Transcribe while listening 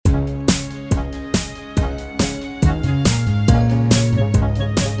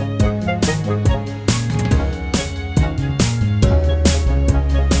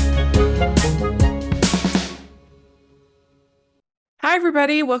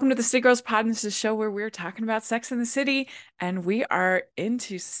everybody. Welcome to the City Girls Pod. This is a show where we're talking about Sex in the City, and we are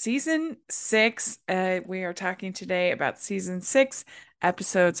into season six. We are talking today about season six,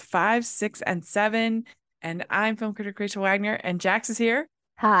 episodes five, six, and seven. And I'm film critic Rachel Wagner, and Jax is here.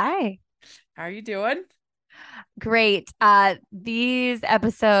 Hi. How are you doing? Great. These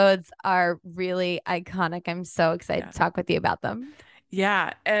episodes are really iconic. I'm so excited Yeah. to talk with you about them.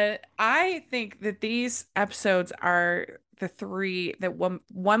 Yeah. I think that these episodes are the three that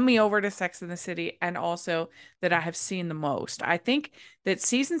won me over to Sex in the City and also that I have seen the most. I think that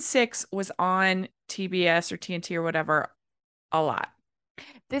season six was on TBS or TNT or whatever a lot.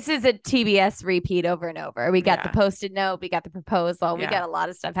 This is a TBS repeat over and over. We got the Yeah. posted note, we got the proposal, we Yeah. got a lot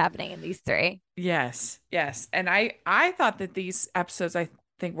of stuff happening in these three. Yes. Yes. And I thought that these episodes I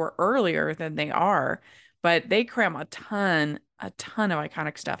think were earlier than they are, but they cram a ton of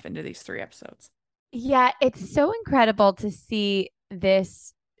iconic stuff into these three episodes. Yeah, it's so incredible to see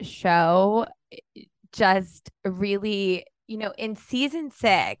this show just really, in season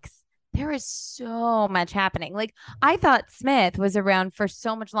six, there is so much happening. Like, I thought Smith was around for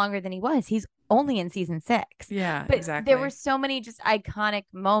so much longer than he was. He's only in season six, Yeah, but there were exactly. so many just iconic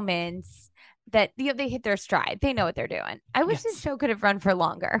moments that they hit their stride. They know what they're doing. I wish this Yes. show could have run for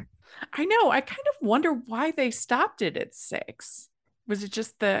longer. I know. I kind of wonder why they stopped it at six. Was it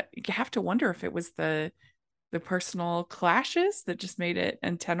just you have to wonder if it was the personal clashes that just made it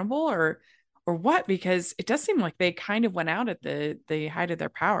untenable or what? Because it does seem like they kind of went out at the height of their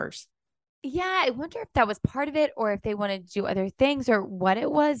powers. Yeah, I wonder if that was part of it or if they wanted to do other things or what it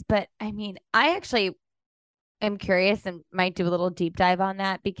was. But I mean, I actually am curious and might do a little deep dive on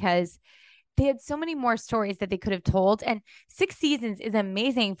that because they had so many more stories that they could have told. And six seasons is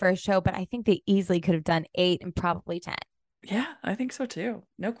amazing for a show, but I think they easily could have done eight and probably 10. Yeah, I think so too.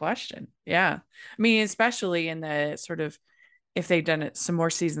 No question. Yeah. I mean, especially in the sort of if they've done it some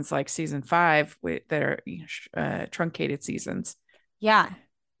more seasons like season five with that are truncated seasons, Yeah,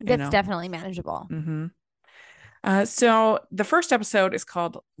 you that's know. definitely manageable. hmm so the first episode is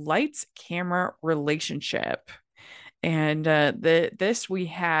called Lights, Camera, Relationship. And this we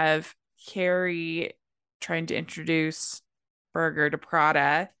have Carrie trying to introduce Burger to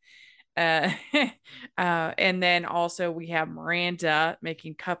Prada. Uh, and then also we have Miranda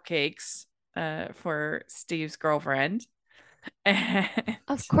making cupcakes for Steve's girlfriend. And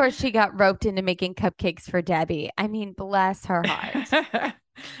Of course, she got roped into making cupcakes for Debbie. I mean, bless her heart.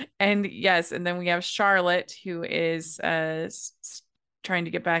 and yes, and then we have Charlotte who is trying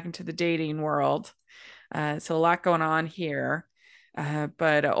to get back into the dating world. So a lot going on here.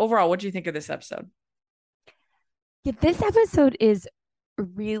 But overall, what do you think of this episode? Yeah, this episode is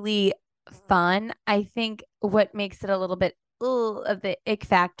really fun. I think what makes it a little bit of the ick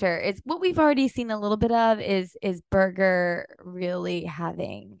factor is what we've already seen a little bit of is Burger really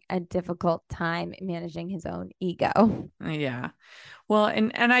having a difficult time managing his own ego. Yeah. Well,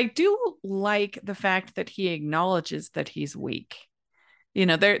 and I do like the fact that he acknowledges that he's weak.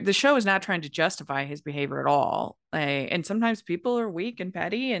 The show is not trying to justify his behavior at all. And sometimes people are weak and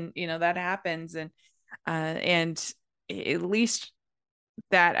petty, and that happens. And at least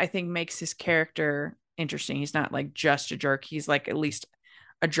that I think makes his character interesting. He's not like just a jerk. He's like at least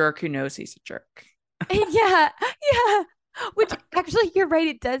a jerk who knows he's a jerk. Yeah, yeah. Which actually, you're right.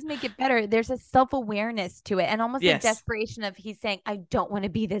 It does make it better. There's a self awareness to it and almost a Yes. desperation of he's saying, I don't want to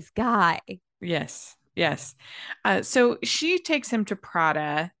be this guy. Yes. Yes. So she takes him to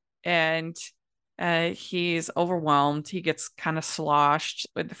Prada and he's overwhelmed. He gets kind of sloshed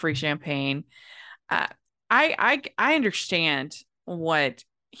with the free champagne. Uh, I understand what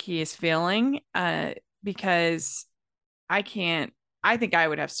he is feeling because I can't. I think I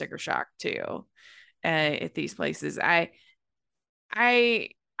would have sticker shock too at these places. I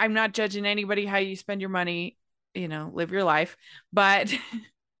I'm not judging anybody how you spend your money, live your life, but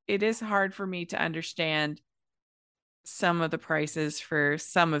it is hard for me to understand some of the prices for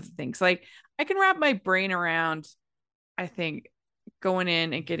some of the things. Like I can wrap my brain around, I think, going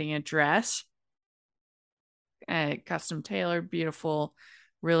in and getting a dress, a custom tailored, beautiful,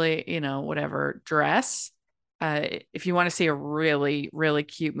 really, whatever dress. If you want to see a really, really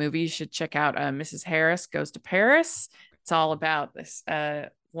cute movie, you should check out Mrs. Harris Goes to Paris. It's all about this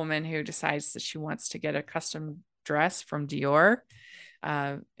woman who decides that she wants to get a custom dress from Dior.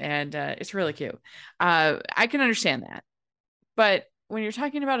 And it's really cute. I can understand that. But when you're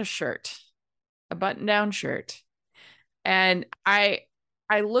talking about a shirt, a button-down shirt, and I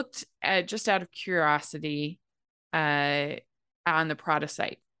looked at just out of curiosity uh on the Prada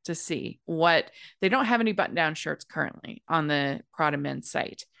site to see what they don't have any button-down shirts currently on the Prada men's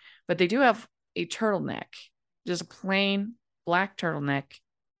site, but they do have a turtleneck, just a plain black turtleneck,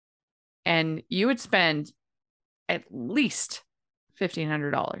 and you would spend at least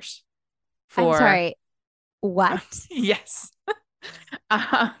 $1,500 I'm for sorry. What? yes.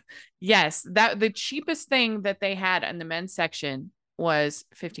 Uh, yes, that the cheapest thing that they had in the men's section was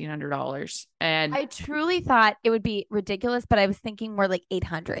 $1,500. And I truly thought it would be ridiculous, but I was thinking more like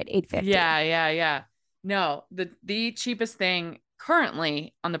 800, 850. yeah. No, the cheapest thing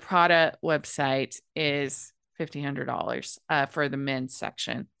currently on the Prada website is $1,500 for the men's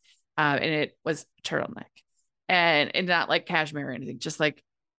section. And it was turtleneck. And not like cashmere or anything, just like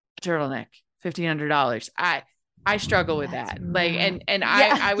a turtleneck, $1,500. I struggle with That's that. Like, rough. and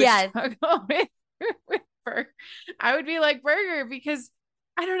Yeah, I would yes. struggle with Burger. I would be like Burger because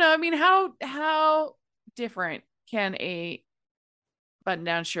I don't know. I mean, how different can a button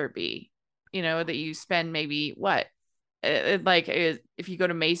down shirt be? You know, that you spend maybe what, like if you go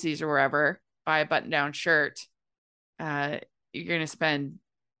to Macy's or wherever, buy a button down shirt, uh, you're gonna spend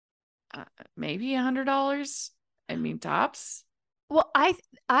maybe $100. I mean, tops. Well,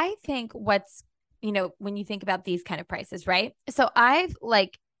 I think what's, when you think about these kind of prices, right? So I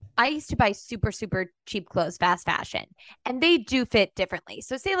used to buy super super cheap clothes, fast fashion, and they do fit differently.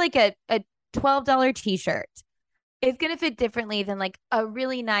 So say like a $12 t-shirt is going to fit differently than like a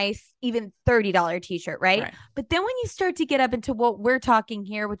really nice even $30 t-shirt, right? Right. But then when you start to get up into what we're talking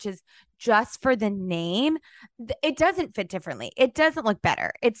here, which is just for the name, it doesn't fit differently. It doesn't look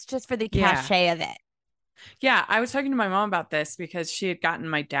better. It's just for the Yeah. cachet of it. Yeah, I was talking to my mom about this because she had gotten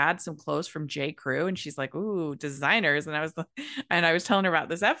my dad some clothes from J. Crew, and she's like, "Ooh, designers," and I was telling her about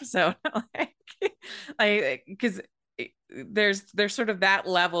this episode, like, because there's sort of that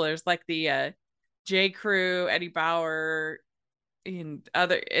level. There's like the J. Crew, Eddie Bauer, and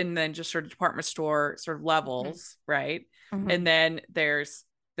then just sort of department store sort of Mhm. levels, right? Mhm. And then there's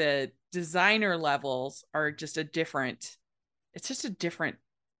the designer levels are just a different. It's just a different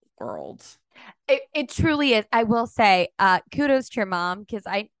world. It truly is. I will say, kudos to your mom because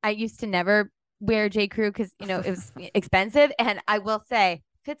I used to never wear J. Crew because it was expensive, and I will say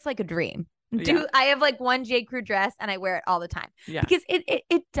fits like a dream. Yeah, Do I have like one J. Crew dress and I wear it all the time yeah. because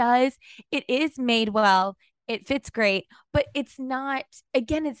it does, it is made well, it fits great, but it's not,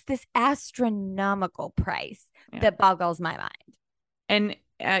 again, it's this astronomical price Yeah. that boggles my mind. And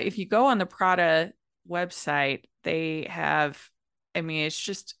if you go on the Prada website, they have, I mean, it's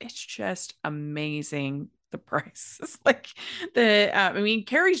just amazing the prices. Like I mean,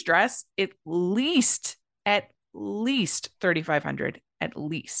 Carrie's dress at least 3,500 at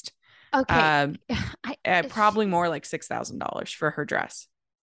least. Okay, Um, I Probably more like $6,000 for her dress.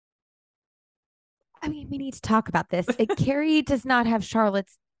 I mean, we need to talk about this. Carrie does not have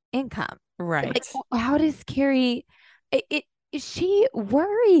Charlotte's income. Like, Right. how does Carrie? It she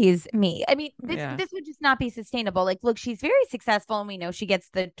worries me. I mean, this Yeah. this would just not be sustainable. Like, look, she's very successful, and we know she gets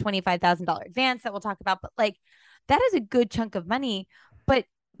the $25,000 advance that we'll talk about. But like, that is a good chunk of money. But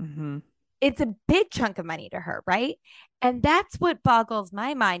Mm-hmm. it's a big chunk of money to her, right? And that's what boggles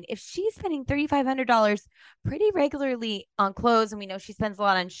my mind. If she's spending $3,500 pretty regularly on clothes, and we know she spends a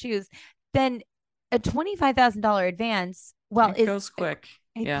lot on shoes, then a $25,000 advance, well, It goes quick.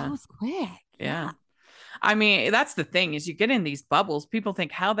 it Yeah. goes quick. Yeah. Yeah. I mean, that's the thing is you get in these bubbles. People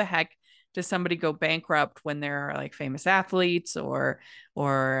think, how the heck does somebody go bankrupt when they're like famous athletes or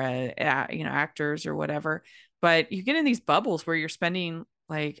actors or whatever? But you get in these bubbles where you're spending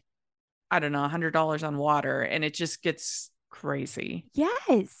like I don't know $100 on water, and it just gets crazy.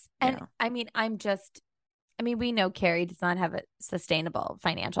 Yes. And Yeah. I mean, we know Carrie does not have a sustainable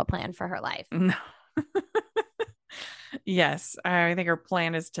financial plan for her life. No. Yes, I think her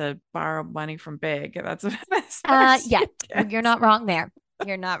plan is to borrow money from Big. That's as far as Yeah, she you're gets. not wrong there.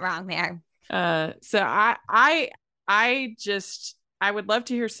 You're not wrong there. So I would love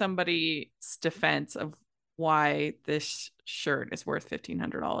to hear somebody's defense of why this shirt is worth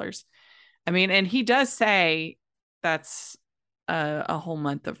 $1,500. I mean, and he does say that's a whole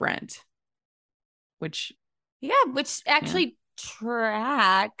month of rent, which Yeah, which yeah, actually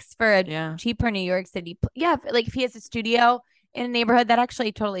tracks for a yeah, cheaper New York City. Yeah, like if he has a studio in a neighborhood, that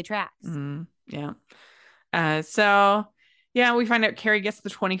actually totally tracks. yeah. So yeah, we find out Carrie gets the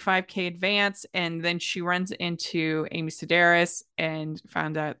 25K advance, and then she runs into Amy Sedaris and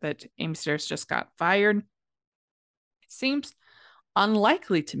found out that Amy Sedaris just got fired. It seems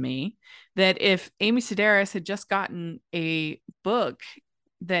unlikely to me that if Amy Sedaris had just gotten a book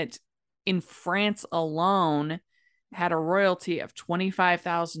that in France alone had a royalty of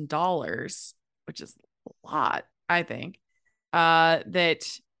 $25,000, which is a lot, I think, that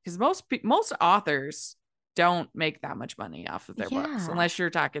because most authors don't make that much money off of their books Yeah. unless you're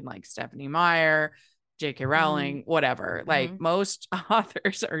talking like Stephanie Meyer, J.K. Rowling, whatever. Like most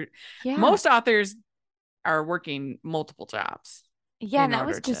authors are working multiple jobs. Yeah, and that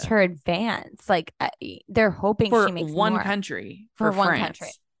was just her advance. Like they're hoping for she makes one more. country, for one France.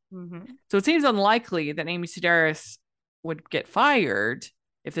 country. So it seems unlikely that Amy Sedaris would get fired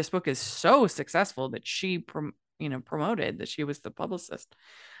if this book is so successful that she promoted that she was the publicist.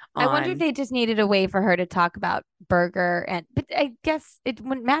 I wonder if they just needed a way for her to talk about Berger, but I guess it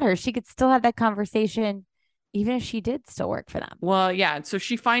wouldn't matter. She could still have that conversation even if she did still work for them. Well, yeah. So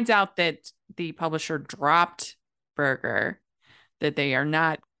she finds out that the publisher dropped Berger, that they are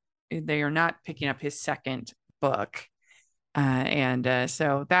not picking up his second book.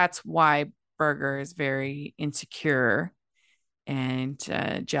 So that's why Berger is very insecure and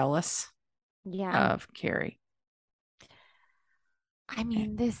jealous of Carrie. I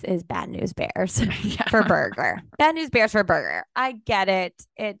mean, this is bad news bears for Berger. Bad news bears for Berger. I get it.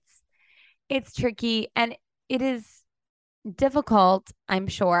 It's tricky and it is difficult. I'm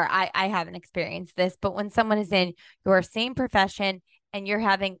sure I haven't experienced this, but when someone is in your same profession and you're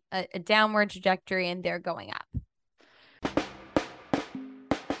having a downward trajectory and they're going up.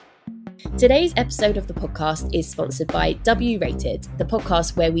 Today's episode of the podcast is sponsored by W Rated, the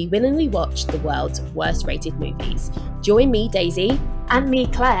podcast where we willingly watch the world's worst rated movies. Join me, Daisy, and me,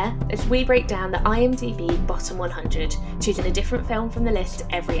 Claire, as we break down the IMDb Bottom 100, choosing a different film from the list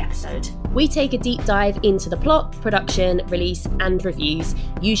every episode. We take a deep dive into the plot, production, release, and reviews,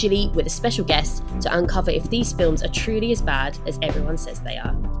 usually with a special guest, to uncover if these films are truly as bad as everyone says they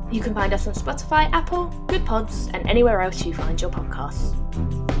are. You can find us on Spotify, Apple, Good Pods, and anywhere else you find your podcasts.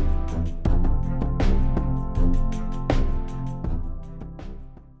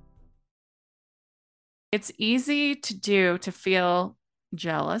 It's easy to feel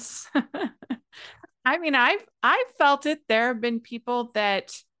jealous. I mean, I've felt it. There have been people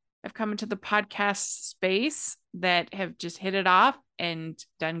that have come into the podcast space that have just hit it off and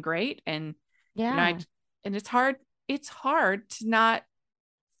done great. And and it's hard to not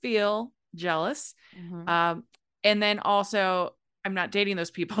feel jealous. And then also, I'm not dating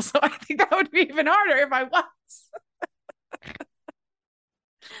those people, so I think that would be even harder if I was.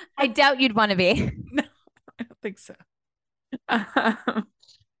 I doubt you'd want to be. No, I don't think so.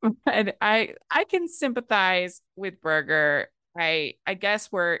 But I can sympathize with Berger. I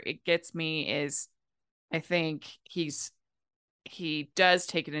guess where it gets me is I think he does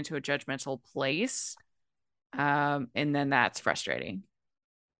take it into a judgmental place. And then that's frustrating.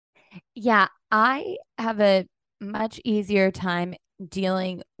 Yeah, I have a much easier time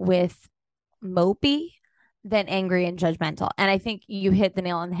dealing with mopey than angry and judgmental. And I think you hit the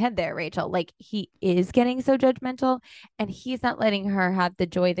nail on the head there, Rachel. Like, he is getting so judgmental and he's not letting her have the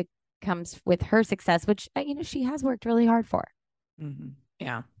joy that comes with her success, which, she has worked really hard for. Mm-hmm.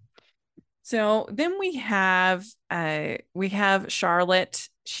 Yeah. So then we have Charlotte.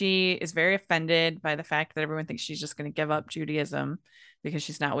 She is very offended by the fact that everyone thinks she's just going to give up Judaism because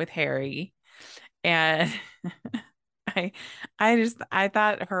she's not with Harry. And I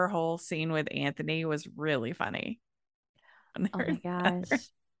thought her whole scene with Anthony was really funny. Oh my gosh.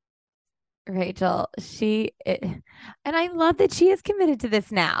 Rachel, and I love that she is committed to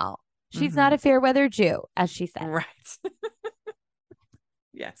this now. She's not a fair weather Jew, as she said. Right.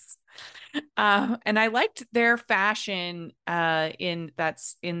 Yes. And I liked their fashion in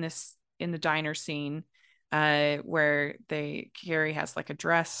the diner scene where Carrie has like a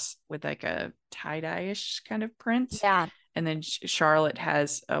dress with like a tie-dye-ish kind of print. Yeah. And then Charlotte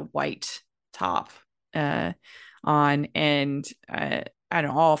has a white top on, and I don't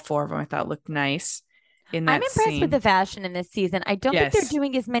know, all four of them I thought looked nice in that I'm impressed with the fashion in this season. I don't think they're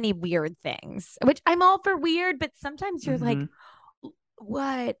doing as many weird things, which I'm all for weird, but sometimes you're like, some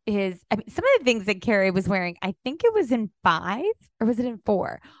of the things that Carrie was wearing, I think it was in 5 or was it in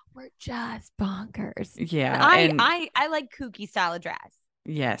 4, were just bonkers. Yeah. I like kooky style of dress.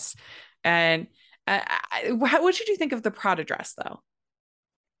 Yes. And what did you think of the Prada dress though?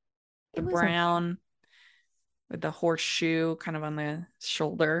 The brown with the horseshoe kind of on the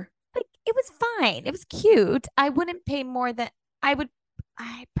shoulder. Like, it was fine. It was cute. I probably wouldn't pay more than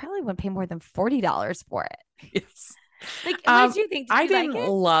 $40 for it. Yes. Like, what did you think? I didn't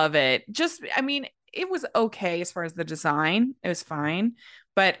love it. It was okay as far as the design. It was fine,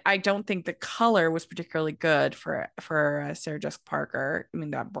 but I don't think the color was particularly good for Sarah Jessica Parker. I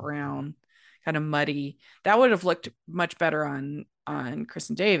mean, that brown kind of muddy, that would have looked much better on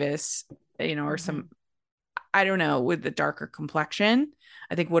Kristen Davis, or some, I don't know, with the darker complexion.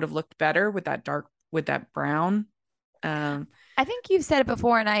 I think would have looked better with that brown. I think you've said it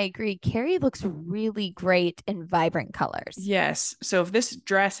before, and I agree. Carrie looks really great in vibrant colors. Yes. So if this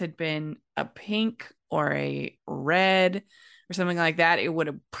dress had been a pink or a red or something like that, it would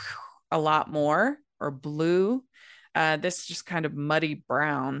have a lot more, or blue. This just kind of muddy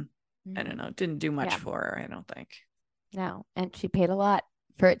brown. I don't know. Didn't do much for her, I don't think. No. And she paid a lot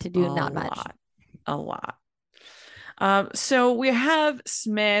for it to do not much. A lot. So we have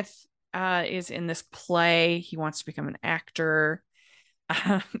Smith is in this play. He wants to become an actor.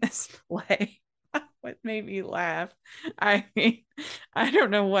 This play, what made me laugh? I mean, I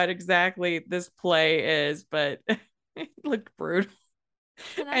don't know what exactly this play is, but it looked brutal.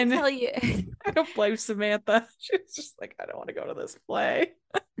 Can I tell you? I don't blame Samantha. She was just like, I don't want to go to this play.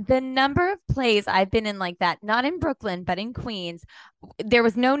 The number of plays I've been in like that, not in Brooklyn, but in Queens, there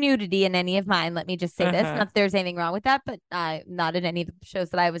was no nudity in any of mine. Let me just say this. Not that there's anything wrong with that, but not in any of the shows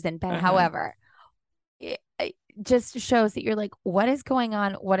that I was in. But however, it just shows that you're like, what is going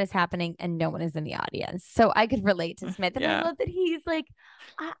on? What is happening? And no one is in the audience. So I could relate to Smith. And I love that he's like,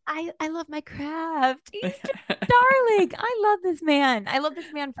 I love my craft. He's just darling. I love this man. I love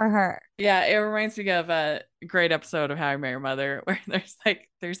this man for her. Yeah, it reminds me of a great episode of How I Met Your Mother where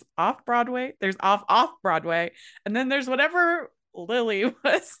there's off Broadway, there's off Broadway, and then there's whatever Lily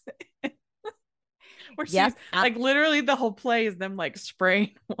was. Where she's like, literally the whole play is them like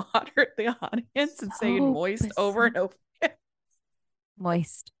spraying water at the audience and saying moist over and over again.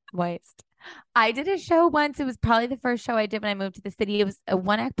 Moist. I did a show once. It was probably the first show I did when I moved to the city. It was a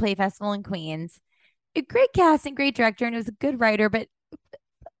one-act play festival in Queens. A great cast and great director, and it was a good writer, but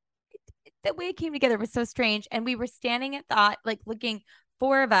the way it came together was so strange. And we were standing at looking,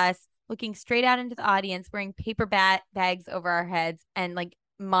 four of us looking straight out into the audience, wearing paper bags over our heads and like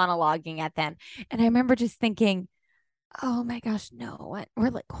monologuing at them. And I remember just thinking, oh my gosh, no, we're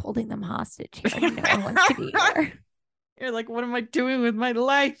like holding them hostage here. No one wants to be here. You're like, what am I doing with my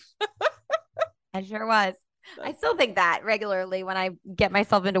life? I sure was. I still think that regularly when I get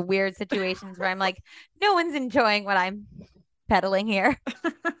myself into weird situations where I'm like, no one's enjoying what I'm peddling here.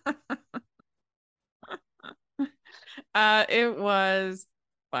 It was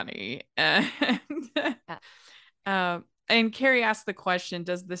funny. And Carrie asked the question,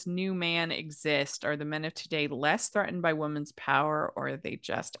 does this new man exist? Are the men of today less threatened by women's power, or are they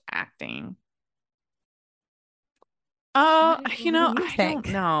just acting? I don't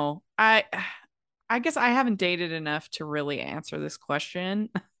know. I guess I haven't dated enough to really answer this question.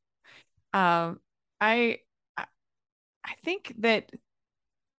 I think that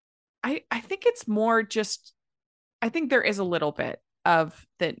I think it's more just, I think there is a little bit of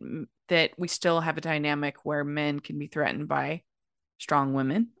that we still have a dynamic where men can be threatened by strong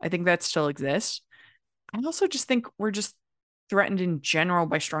women. I think that still exists. I also just think we're just threatened in general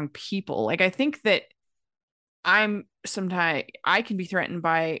by strong people. Like, I think that sometimes I can be threatened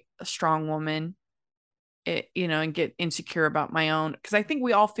by a strong woman, and get insecure about my own, because I think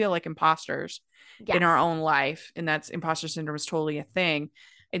we all feel like imposters in our own life, and that's imposter syndrome is totally a thing.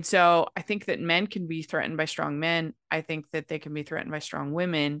 And so I think that men can be threatened by strong men. I think that they can be threatened by strong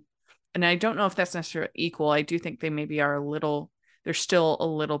women. And I don't know if that's necessarily equal. I do think they maybe are there's still a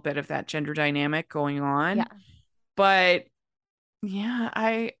little bit of that gender dynamic going on. Yeah. But yeah,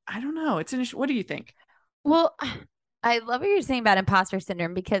 I don't know. What do you think? Well, I love what you're saying about imposter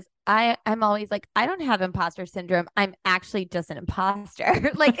syndrome, because I'm always like, I don't have imposter syndrome. I'm actually just an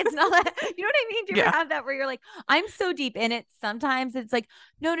imposter. Like, it's not that, you know what I mean? Do you ever have that where you're like, I'm so deep in it. Sometimes it's like,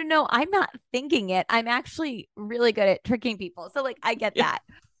 no, I'm not thinking it. I'm actually really good at tricking people. So like, I get that.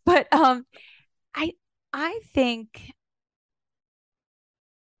 But I think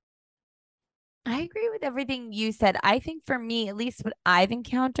I agree with everything you said. I think for me, at least what I've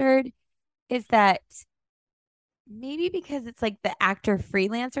encountered is that maybe because it's like the actor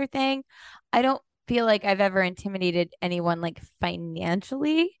freelancer thing, I don't feel like I've ever intimidated anyone like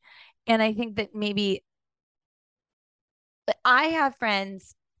financially. And I think that maybe I have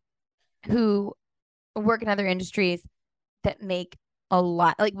friends who work in other industries that make a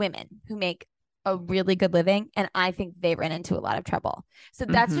lot, like women who make a really good living. And I think they ran into a lot of trouble. So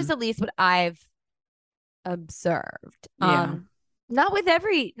that's just at least what I've observed. Yeah. Not with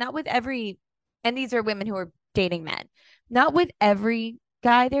every, and these are women who are dating men, not with every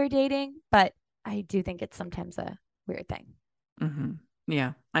guy they're dating, but I do think it's sometimes a weird thing. Mm-hmm.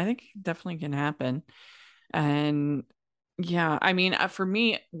 Yeah, I think it definitely can happen. And yeah, I mean, for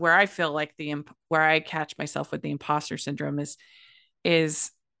me, where I feel like where I catch myself with the imposter syndrome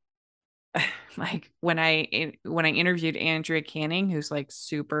is like when I interviewed Andrea Canning, who's like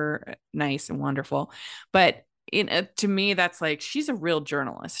super nice and wonderful, but to me, that's like, she's a real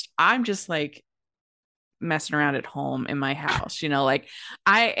journalist. I'm just like messing around at home in my house, so I'm like,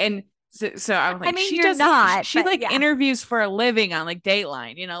 I mean, she interviews for a living on like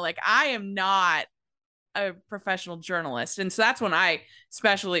Dateline, like I am not a professional journalist. And so that's when I,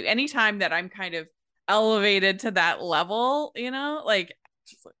 especially anytime that I'm kind of elevated to that level, like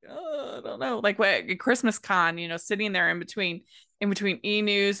just like, oh, I don't know, like what Christmas Con, sitting there in between E!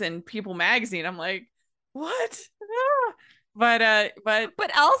 News and People Magazine, I'm like, what? Ah. But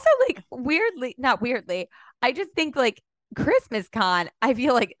also, like, not weirdly, I just think like Christmas Con, I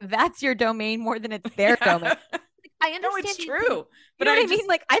feel like that's your domain more than it's their domain. I understand. No, it's true. But I mean,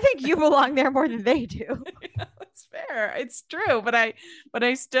 like, I think you belong there more than they do. Yeah, that's fair. It's true. But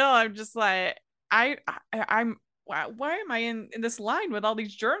I'm just like, I'm why am I in this line with all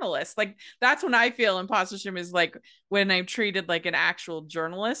these journalists? Like, that's when I feel imposter syndrome, is like when I'm treated like an actual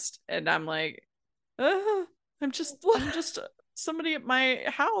journalist, and I'm like, I'm just somebody at my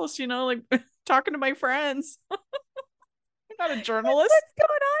house, like talking to my friends. I'm not a journalist. What's going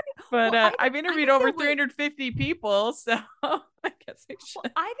on? But I've interviewed over 350 people, so I guess I should.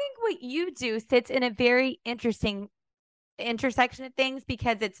 Well, I think what you do sits in a very interesting intersection of things,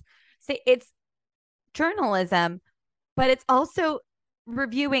 because it's journalism, but it's also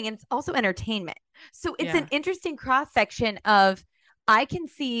reviewing, and it's also entertainment. So it's an interesting cross section of, I can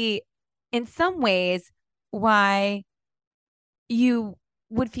see in some ways why you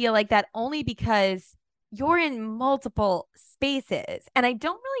would feel like that, only because you're in multiple spaces. And I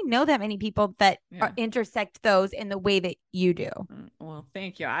don't really know that many people that intersect those in the way that you do. Well,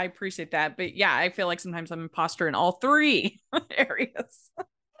 thank you. I appreciate that. But yeah, I feel like sometimes I'm an imposter in all three areas.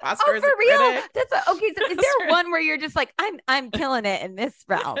 Imposter for real? Okay. So is there one where you're just like, I'm killing it in this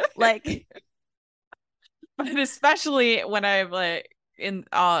realm? Like, but especially when I'm like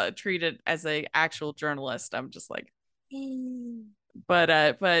treated as a actual journalist, I'm just like,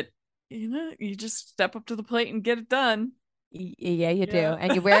 but you just step up to the plate and get it done. Yeah, you do.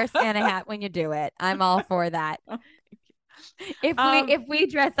 And you wear a Santa hat when you do it. I'm all for that. If we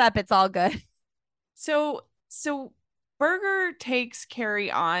dress up, it's all good. So Berger takes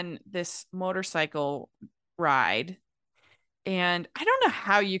Carrie on this motorcycle ride, and I don't know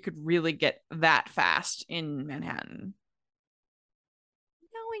how you could really get that fast in Manhattan.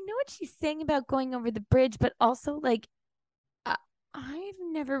 No, I know what she's saying about going over the bridge, but also, like, I've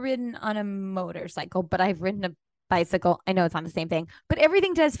never ridden on a motorcycle, but I've ridden a bicycle. I know it's not the same thing, but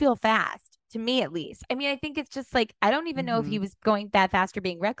everything does feel fast, to me at least. I mean, I think it's just like, I don't even know if he was going that fast or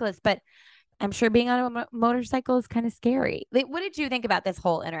being reckless, but I'm sure being on a motorcycle is kind of scary. Like, what did you think about this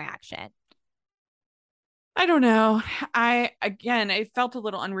whole interaction? I don't know. It felt a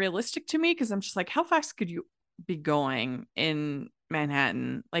little unrealistic to me, because I'm just like, how fast could you be going in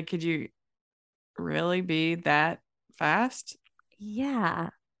Manhattan? Like, could you really be that fast? Yeah.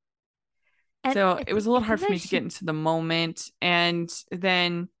 And so it was a little hard for me to get into the moment. And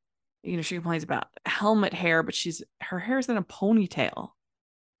then, she complains about helmet hair, but her hair's in a ponytail.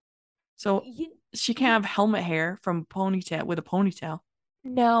 So she can't have helmet hair from ponytail with a ponytail.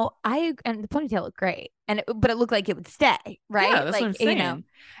 No, and the ponytail looked great, but it looked like it would stay, right? Yeah, that's what I'm saying.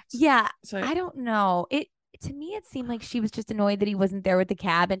 Yeah. So I don't know. To me, it seemed like she was just annoyed that he wasn't there with the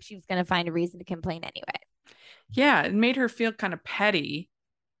cab, and she was going to find a reason to complain anyway. Yeah, it made her feel kind of petty,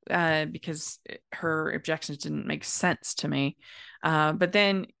 because her objections didn't make sense to me. But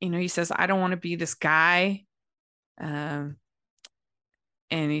then, he says, I don't want to be this guy. And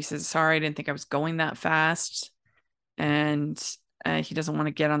he says, sorry, I didn't think I was going that fast. And he doesn't want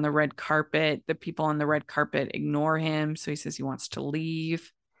to get on the red carpet. The people on the red carpet ignore him. So he says he wants to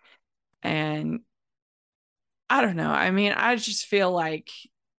leave. And I don't know. I mean, I just feel like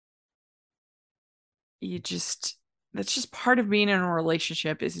that's just part of being in a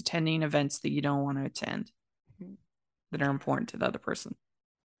relationship, is attending events that you don't want to attend, that are important to the other person.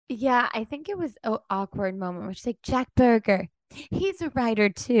 Yeah, I think it was an awkward moment where she's like, Jack Berger, he's a writer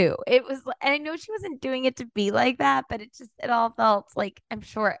too. It was, and I know she wasn't doing it to be like that, but it all felt like, I'm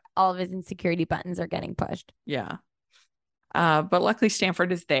sure all of his insecurity buttons are getting pushed. Yeah. But luckily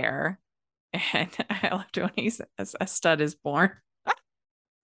Stanford is there, and I loved when he says a stud is born.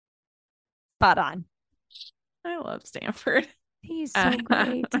 Spot on. I love Stanford. He's so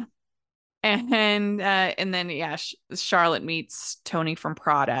great. And then Charlotte meets Tony from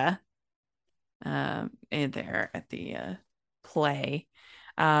Prada in there at the play.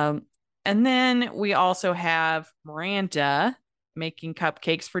 And then we also have Miranda making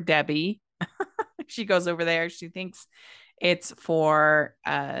cupcakes for Debbie. She goes over there. She thinks it's for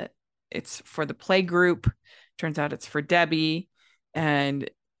the play group. Turns out it's for Debbie. And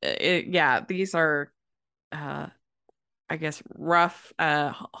these are I guess rough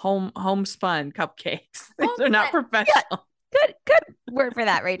homespun cupcakes. They're not professional. Yeah. Good word for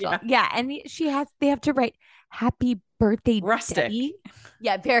that, Rachel. Yeah, and they have to write happy birthday, rustic. Debbie.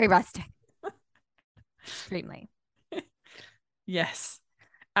 Yeah, very rustic. Extremely. Yes.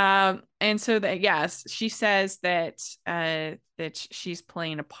 And so that, yes, she says that that she's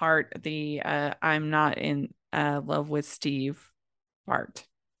playing a part, the I'm not in love with Steve part,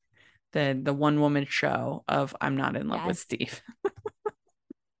 the one woman show of I'm not in love with Yes. Steve.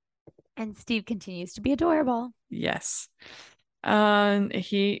 And Steve continues to be adorable. Yes.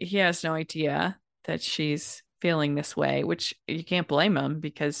 He has no idea that she's feeling this way, which you can't blame him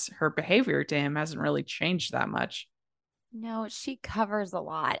because her behavior to him hasn't really changed that much. No, she covers a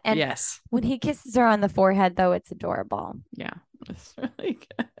lot. And Yes. when he kisses her on the forehead, though, it's adorable. Yeah. It's really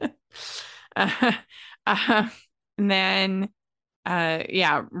good. Uh, uh, and then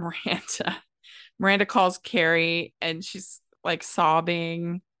yeah, Miranda calls Carrie and she's like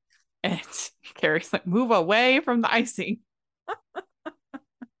sobbing, and Carrie's like, move away from the icing.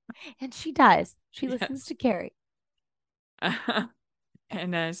 And she does. She Yes. listens to Carrie.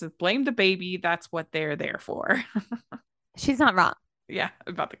 And says, blame the baby. That's what they're there for. She's not wrong. Yeah,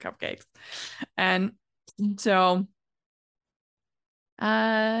 about the cupcakes. And so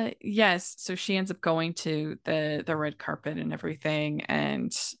yes, so she ends up going to the red carpet and everything.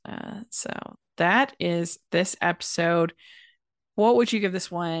 And so that is this episode. What would you give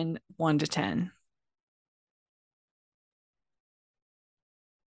this one 1 to 10?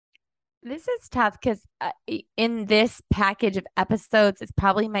 This is tough because in this package of episodes, it's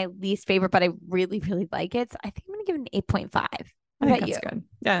probably my least favorite, but I really, really like it. So I think I'm going to give it an 8.5. I think that's good.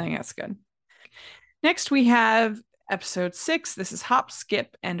 Yeah, I think that's good. Next, we have episode 6. This is Hop,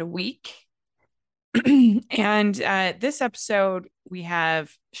 Skip, and a Week. And this episode, we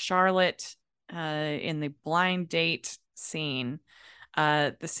have Charlotte in the blind date scene,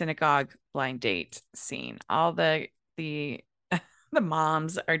 the synagogue blind date scene. All the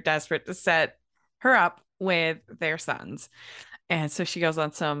moms are desperate to set her up with their sons. And so she goes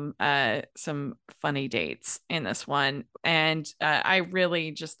on some funny dates in this one. And I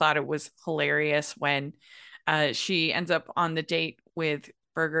really just thought it was hilarious when she ends up on the date with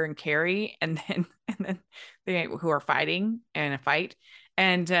Berger and Carrie, and then they who are fighting in a fight.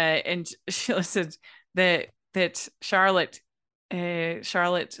 And she said that Charlotte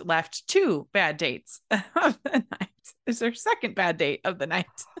left 2 bad dates of the night. It's her second bad date of the night.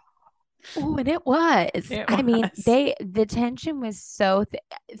 Oh, and it was. I mean, the tension was so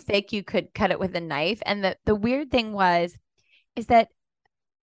thick you could cut it with a knife. And the weird thing is that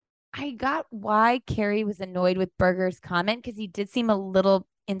I got why Carrie was annoyed with Berger's comment, because he did seem a little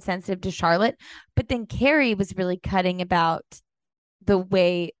insensitive to Charlotte. But then Carrie was really cutting about the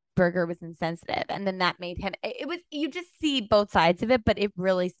way Berger was insensitive. And then that made him, you just see both sides of it, but it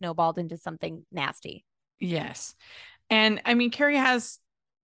really snowballed into something nasty. Yes. And I mean, Carrie has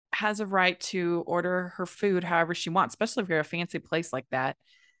a right to order her food however she wants, especially if you're at a fancy place like that.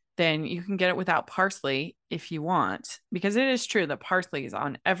 Then you can get it without parsley if you want, because it is true that parsley is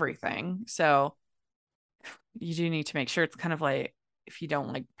on everything. So you do need to make sure it's kind of like, if you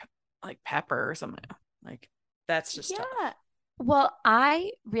don't like pepper or something, like that's just tough. Well,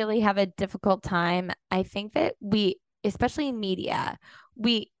 I really have a difficult time. I think that we, especially in media,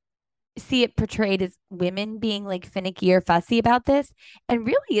 we see it portrayed as women being like finicky or fussy about this. And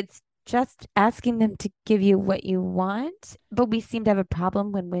really, it's just asking them to give you what you want. But we seem to have a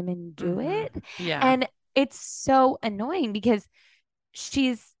problem when women do it. Yeah. And it's so annoying because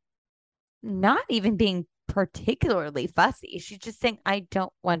she's not even being particularly fussy. She's just saying, I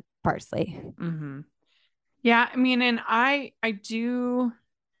don't want parsley. Mm-hmm. Yeah. I mean, and I do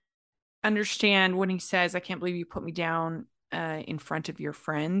understand when he says, I can't believe you put me down in front of your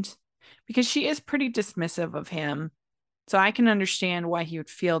friend, because she is pretty dismissive of him. So I can understand why he would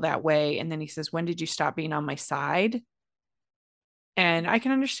feel that way. And then he says, when did you stop being on my side? And I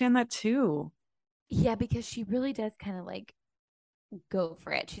can understand that too. Yeah, because she really does kind of like go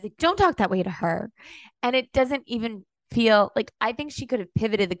for it. She's like, don't talk that way to her. And it doesn't even feel like, I think she could have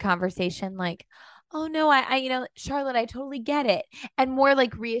pivoted the conversation like, oh no, I Charlotte, I totally get it. And more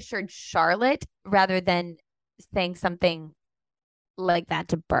like reassured Charlotte rather than saying something like that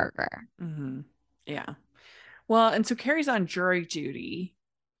to Berger. Mm-hmm. Yeah. Well, and so Carrie's on jury duty,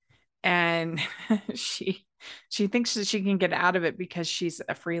 and she thinks that she can get out of it because she's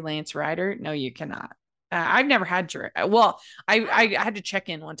a freelance writer. No, you cannot. I've never had jury. Well, I had to check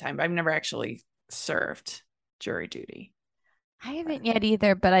in one time, but I've never actually served jury duty. I haven't yet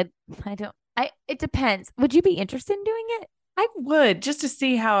either, but it depends. Would you be interested in doing it? I would, just to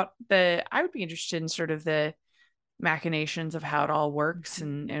see how I would be interested in sort of the machinations of how it all works.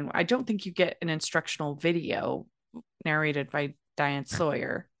 And I don't think you get an instructional video narrated by Diane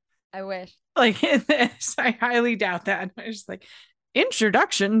Sawyer. I wish. Like in this, I highly doubt that. I was just like,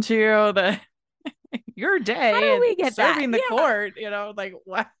 introduction to the your day How do we and get that? serving the Yeah. court, like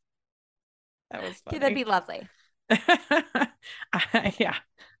what? That was funny. Yeah, that'd be lovely. Yeah,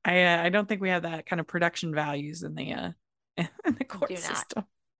 I don't think we have that kind of production values in the court Do not. system.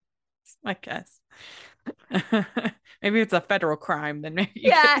 I guess. Maybe it's a federal crime, then maybe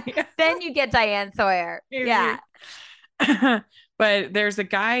Yeah, then you get Diane Sawyer. maybe. Yeah. But there's a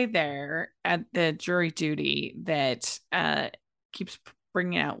guy there at the jury duty that keeps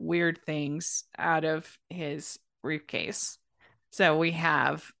bringing out weird things out of his briefcase. So we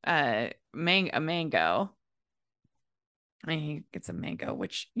have a mango. And he gets a mango,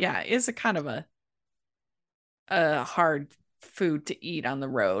 which is a kind of a hard food to eat on the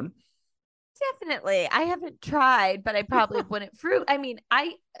road. Definitely. I haven't tried, but I probably wouldn't. Fruit. I mean,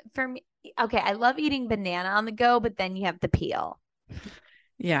 for me, okay, I love eating banana on the go, but then you have the peel.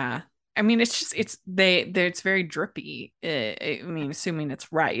 Yeah. I mean, it's very drippy. I mean, assuming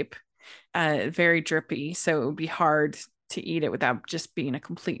it's ripe, very drippy. So it would be hard to eat it without just being a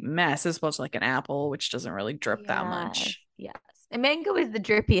complete mess, as well as like an apple, which doesn't really drip that much. Yes. And mango is the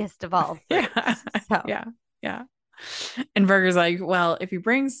drippiest of all fruits. So. Yeah. And Burger's like, well, if he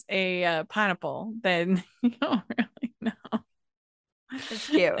brings a pineapple, then you don't really know. It's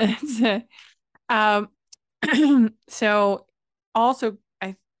cute. So also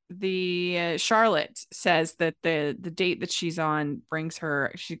Charlotte says that the date that she's on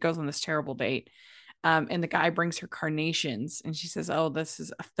she goes on this terrible date, and the guy brings her carnations, and she says, oh, this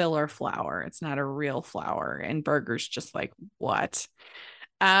is a filler flower, it's not a real flower. And Burger's just like, what?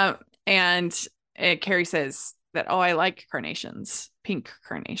 And Carrie says that, oh, I like carnations, pink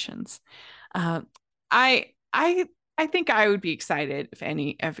carnations. I think I would be excited if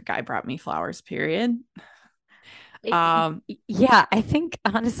a guy brought me flowers, period. Yeah, I think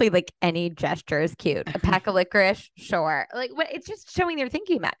honestly, like any gesture is cute. A pack of licorice, sure. Like it's just showing they're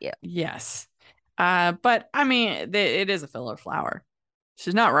thinking about you. Yes. But I mean, it is a filler flower.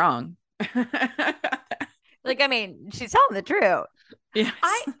 She's not wrong. Like, I mean, she's telling the truth. Yes.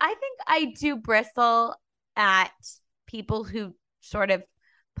 I think I do bristle at people who sort of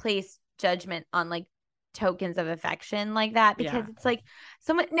place judgment on like tokens of affection like that, because it's like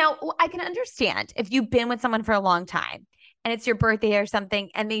someone. Now I can understand if you've been with someone for a long time and it's your birthday or something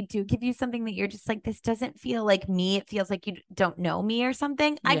and they do give you something that you're just like, this doesn't feel like me, it feels like you don't know me or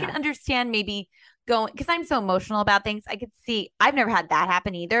something. I can understand maybe going, because I'm so emotional about things. I could see, I've never had that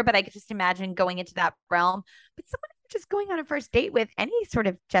happen either, but I could just imagine going into that realm. But someone just going on a first date with any sort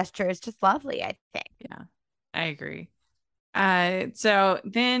of gesture is just lovely, I think. Yeah, I agree. So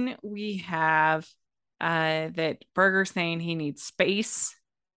then we have that Burger saying he needs space,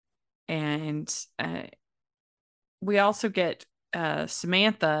 and we also get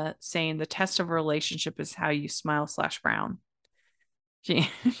Samantha saying the test of a relationship is how you smile / frown. She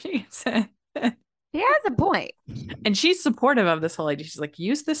said, he has a point, and she's supportive of this whole idea. She's like,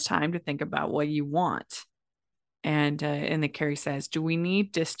 use this time to think about what you want. And then Carrie says, do we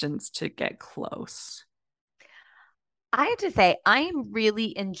need distance to get close? I have to say, I am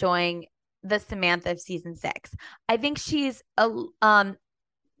really enjoying the Samantha of season 6. I think she's not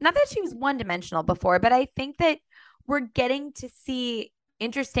that she was one-dimensional before, but I think that we're getting to see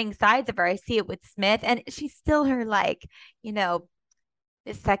interesting sides of her. I see it with Smith, and she's still her, like,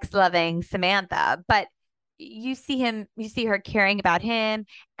 this sex-loving Samantha, but you see her caring about him,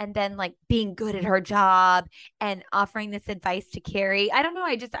 and then like being good at her job and offering this advice to Carrie. I don't know.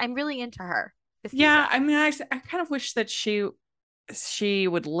 I'm really into her. Yeah, I mean, I kind of wish that she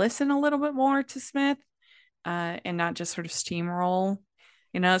would listen a little bit more to Smith, and not just sort of steamroll,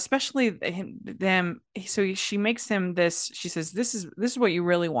 especially them. So she makes him this. She says, "This is what you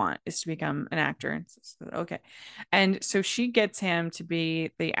really want, is to become an actor." And so, okay, and so she gets him to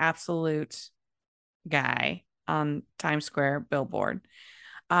be the absolute guy on Times Square billboard,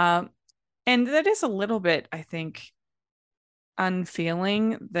 and that is a little bit, I think,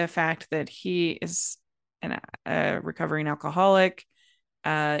 unfeeling, the fact that he is a recovering alcoholic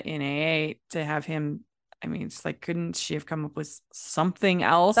in AA. To have him, I mean, it's like, couldn't she have come up with something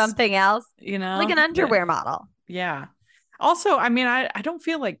else, like an underwear model? Yeah. Also, I mean, I don't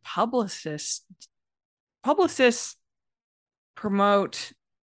feel like publicists promote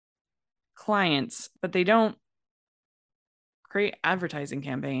clients, but they don't create advertising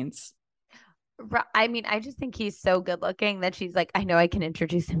campaigns. I mean, I just think he's so good looking that she's like, I know I can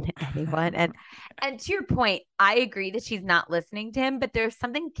introduce him to anyone. And to your point, I agree that she's not listening to him, but there's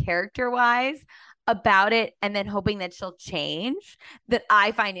something character-wise about it, and then hoping that she'll change, that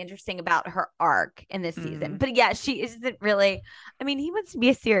I find interesting about her arc in this season. But yeah, she isn't really, I mean, he wants to be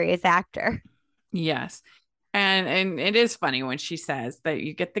a serious actor. Yes. And it is funny when she says that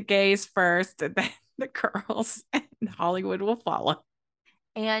you get the gays first, and the girls, and Hollywood will follow.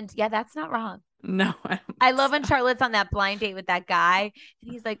 And yeah, that's not wrong. No, I love when Charlotte's on that blind date with that guy,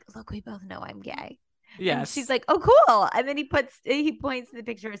 and he's like, "Look, we both know I'm gay." Yes. And she's like, "Oh, cool." And then he points to the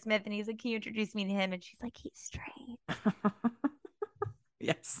picture of Smith, and he's like, "Can you introduce me to him?" And she's like, "He's straight."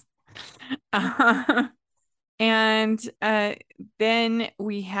 Yes. And then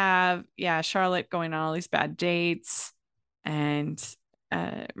we have, Charlotte going on all these bad dates, and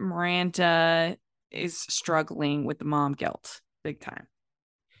Miranda is struggling with the mom guilt big time.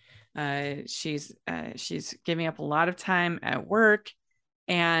 She's giving up a lot of time at work,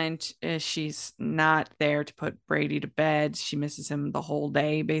 and she's not there to put Brady to bed. She misses him the whole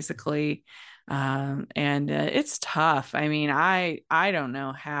day, basically. And it's tough. I mean, I don't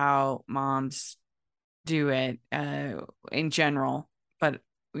know how moms do it in general, but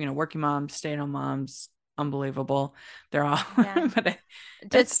working moms, stay-at-home moms, unbelievable. They're all, but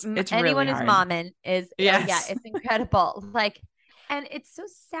it's anyone really who's hard. momming is, yes. Oh yeah, it's incredible. Like, and it's so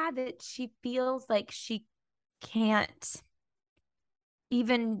sad that she feels like she can't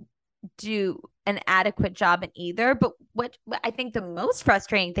even do an adequate job in either. But what I think the most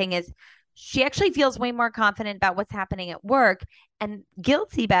frustrating thing is she actually feels way more confident about what's happening at work and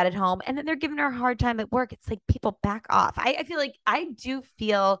guilty about it at home. And then they're giving her a hard time at work. It's like, people back off. I feel like I do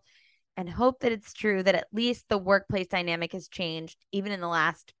feel and hope that it's true that at least the workplace dynamic has changed even in the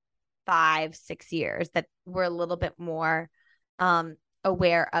last 5-6 years, that we're a little bit more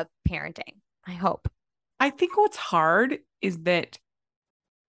aware of parenting. I hope. I think what's hard is that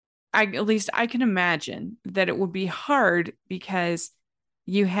at least I can imagine that it would be hard because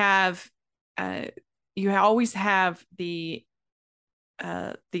you have you always have the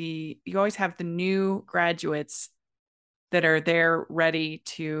new graduates that are there ready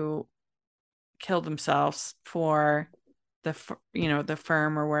to kill themselves for the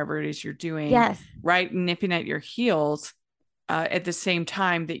firm or wherever it is you're doing. Yes. Right, nipping at your heels at the same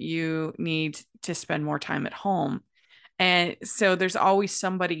time that you need to spend more time at home. And so there's always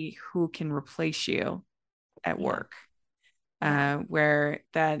somebody who can replace you at work. Where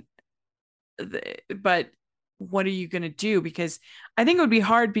that, but what are you going to do? Because I think it would be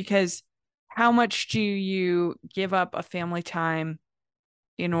hard, because how much do you give up a family time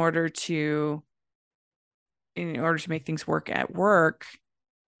in order to make things work at work?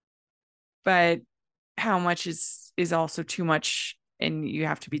 But how much is also too much, and you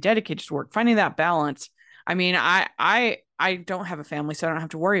have to be dedicated to work. Finding that balance. I mean, I don't have a family, so I don't have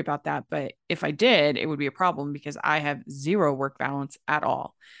to worry about that. But if I did, it would be a problem because I have zero work balance at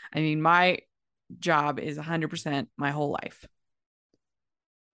all. I mean, my job is 100% my whole life.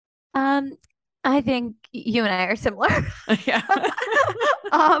 I think you and I are similar. Yeah.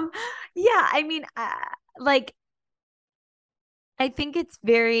 Yeah. I mean, like, I think it's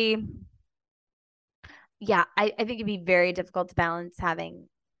very, I think it'd be very difficult to balance having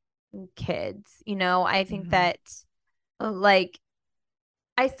kids. I think that, like,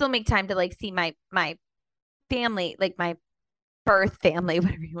 I still make time to like see my family, like my birth family,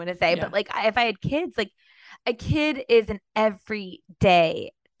 whatever you want to say. But like, if I had kids, like, a kid is an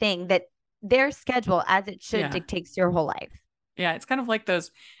everyday thing that their schedule, as it should, dictates your whole life. Yeah, it's kind of like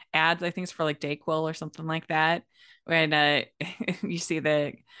those ads, I think it's for like Dayquil or something like that, when you see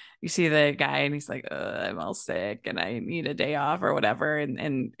the guy and he's like, I'm all sick and I need a day off or whatever,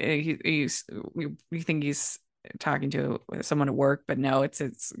 and you think he's talking to someone at work, but no, it's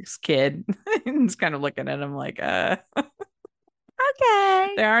his kid. He's kind of looking at him like, okay,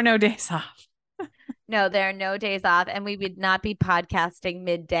 there are no days off. No, there are no days off, and we would not be podcasting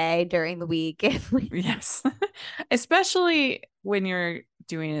midday during the week if we. Yes, especially when you're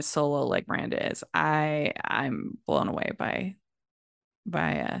doing a solo like Miranda is. I'm blown away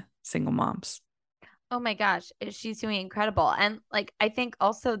by single moms. Oh my gosh, she's doing incredible. And like, I think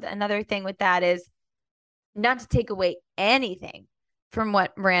also another thing with that is not to take away anything from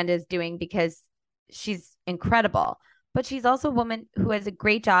what Miranda is doing, because she's incredible. But she's also a woman who has a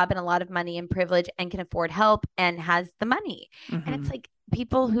great job and a lot of money and privilege and can afford help and has the money. And it's like,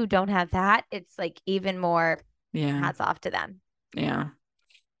 people who don't have that, it's like even more hats off to them. Yeah.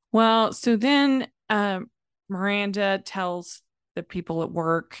 Well, so then Miranda tells the people at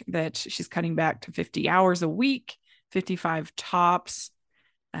work that she's cutting back to 50 hours a week, 55 tops.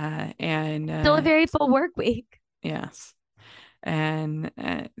 And still a very full work week. Yes. And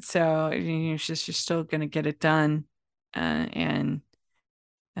so she's still going to get it done. And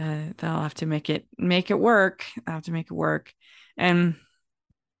they'll have to make it work. They'll have to make it work. And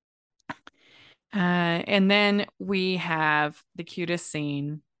then we have the cutest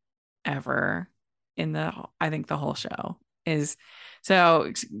scene ever in I think the whole show is,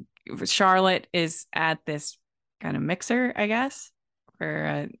 so Charlotte is at this kind of mixer, I guess,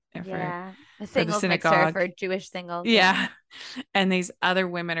 for Yeah. A for the singles mixer synagogue. for Jewish singles. Yeah. And these other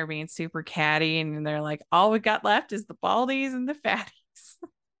women are being super catty, and they're like, all we got left is the baldies and the fatties. She's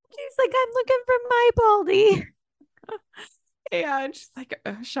like, I'm looking for my baldy. Yeah, and she's like,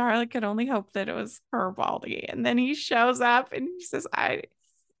 Charlotte could only hope that it was her baldy. And then he shows up and he says,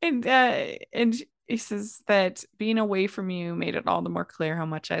 and he says that being away from you made it all the more clear how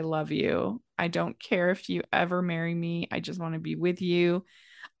much I love you. I don't care if you ever marry me. I just want to be with you.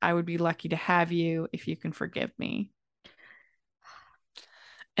 I would be lucky to have you if you can forgive me.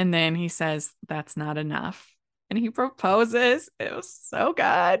 And then he says, that's not enough. And he proposes. It was so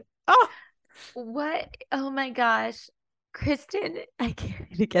good. Oh, What? Oh my gosh. Kristen, I can't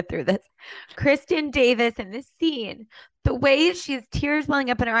wait to get through this. Kristen Davis in this scene, the way she has tears welling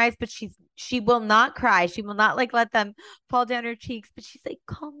up in her eyes, but she will not cry. She will not like let them fall down her cheeks, but she's like,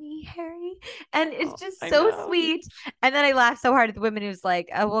 call me Harry. And it's just so sweet. And then I laughed so hard at the women who's like,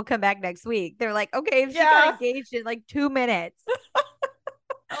 oh, we'll come back next week. They're like, okay, if she got engaged in like 2 minutes.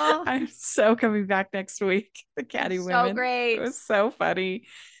 Oh. I'm so coming back next week. The catty women. So great. It was so funny.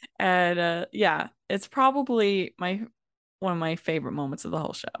 And yeah, it's probably one of my favorite moments of the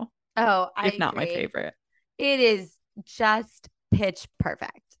whole show. Oh, if not my favorite. It is just pitch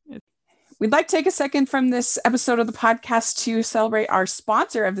perfect. We'd like to take a second from this episode of the podcast to celebrate our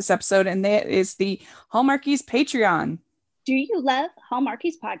sponsor of this episode, and that is the Hallmarkies Patreon. Do you love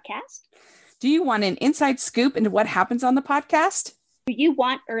Hallmarkies podcast? Do you want an inside scoop into what happens on the podcast? Do you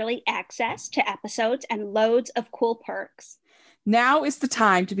want early access to episodes and loads of cool perks? Now is the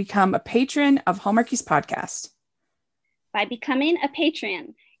time to become a patron of Hallmarkies podcast. By becoming a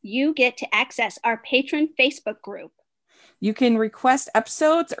patron, you get to access our patron Facebook group. You can request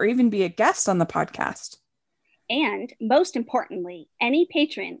episodes or even be a guest on the podcast. And most importantly, any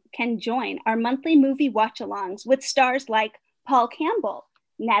patron can join our monthly movie watch-alongs with stars like Paul Campbell,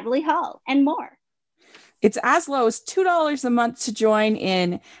 Natalie Hall, and more. It's as low as $2 a month to join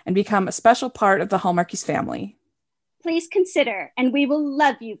in and become a special part of the Hallmarkies family. Please consider, and we will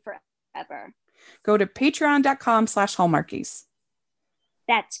love you forever. Go to patreon.com/Hallmarkies.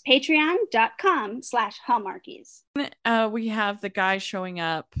 That's patreon.com/Hallmarkies. We have the guy showing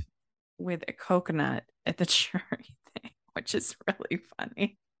up with a coconut at the jury thing, which is really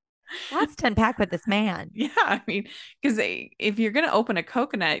funny. Lots to unpack with this man. Yeah, I mean, because if you're gonna open a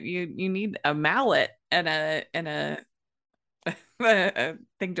coconut, you need a mallet and a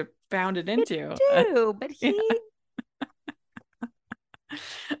thing to pound it into. But he.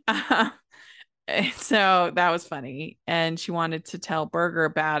 So that was funny, and she wanted to tell Berger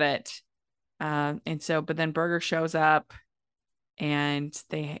about it, but then Berger shows up, and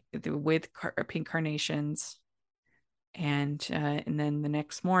they with pink carnations, and then the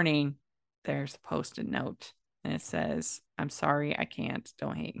next morning there's a post-it note, and it says, "I'm sorry, I can't.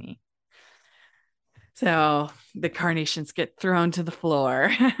 Don't hate me." So the carnations get thrown to the floor.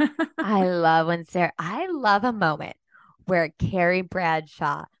 I love a moment where Carrie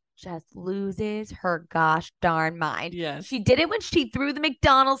Bradshaw just loses her gosh darn mind. Yes. She did it when she threw the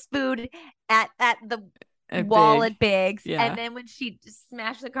McDonald's food at the wall at Biggs. Yeah. And then when she just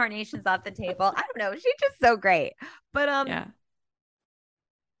smashed the carnations off the table. I don't know. She's just so great. But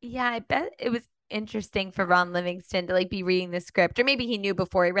yeah, I bet it was interesting for Ron Livingston to like be reading the script, or maybe he knew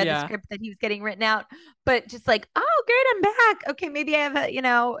before he read the script that he was getting written out, but just like, oh great, I'm back. Okay, maybe I have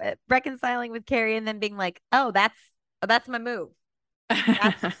reconciling with Carrie and then being like, oh that's my move.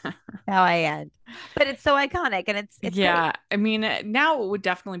 That's how I end. But it's so iconic, and it's yeah. Great. I mean, now it would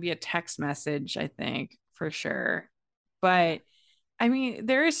definitely be a text message, I think, for sure. But I mean,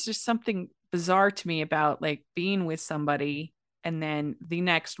 there is just something bizarre to me about like being with somebody and then the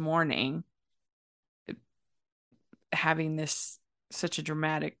next morning having such a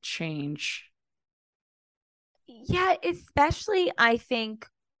dramatic change. Yeah, especially I think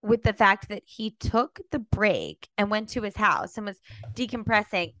with the fact that he took the break and went to his house and was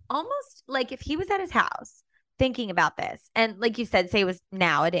decompressing, almost like if he was at his house thinking about this, and like you said, say it was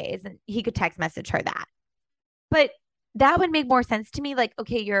nowadays, and he could text message her that. But that would make more sense to me. Like,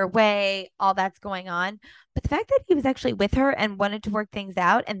 okay, you're away, all that's going on. But the fact that he was actually with her and wanted to work things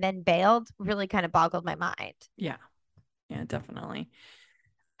out and then bailed really kind of boggled my mind. Yeah. Yeah, definitely.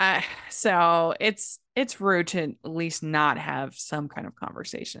 So it's rude to at least not have some kind of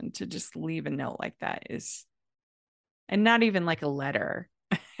conversation, to just leave a note like that and not even like a letter.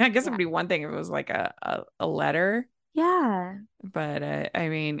 I guess it would be one thing if it was like a letter. Yeah. But I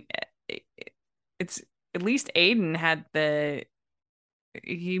mean, it's at least Aiden had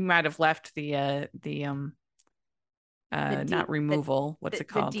he might have left the not removal. What's it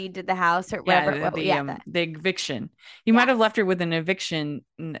called? The deed to the house or Yeah, whatever. the eviction. He might have left her with an eviction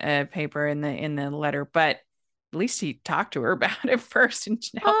paper in the letter, but at least he talked to her about it first and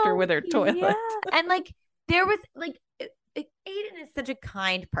helped her with her toilet. Yeah. And like there was like Aiden is such a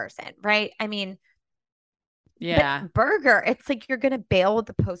kind person, right? I mean, yeah. But Berger, it's like you're gonna bail with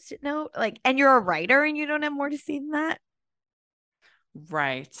the post-it note, like, and you're a writer and you don't have more to see than that.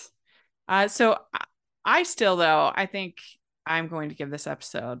 Right. So I still though, I think I'm going to give this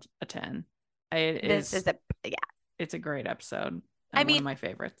episode a 10. It's a great episode. I mean, one of my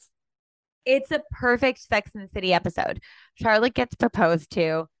favorites. It's a perfect Sex and the City episode. Charlotte gets proposed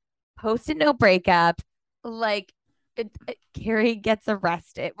to, post-it note breakup, like Carrie gets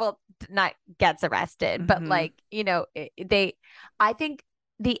arrested. Well, not gets arrested, but like, you know, I think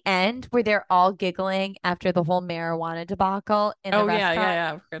the end where they're all giggling after the whole marijuana debacle in the restaurant.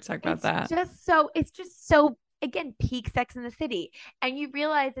 Yeah. We're gonna talk about that. It's just so again, peak Sex in the City. And you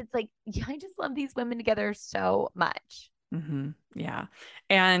realize it's like, I just love these women together so much. Yeah.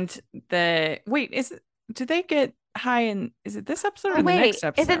 And do they get high is it this episode or the next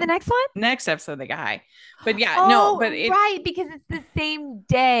episode? Is it the next one? Next episode they get high. But yeah, right, because it's the same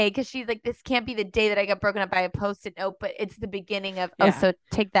day, because she's like, this can't be the day that I got broken up by a post-it note, but it's the beginning of so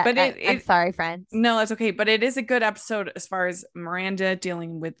take that. But I'm sorry, friends. No, that's okay. But it is a good episode as far as Miranda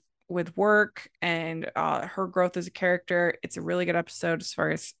dealing with work and her growth as a character. It's a really good episode as far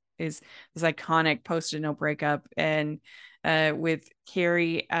as is this iconic post-it note breakup, and with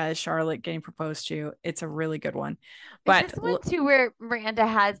Carrie as Charlotte getting proposed to. It's a really good one. But is this one too where Miranda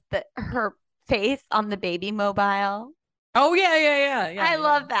has her face on the baby mobile? Oh yeah. I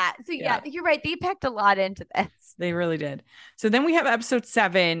love that. So yeah, you're right. They packed a lot into this. They really did. So then we have episode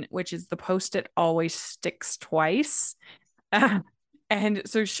 7, which is the post-it always sticks twice. And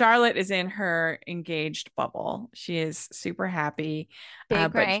so Charlotte is in her engaged bubble. She is super happy.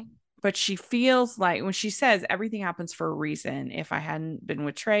 But she feels like when she says everything happens for a reason. If I hadn't been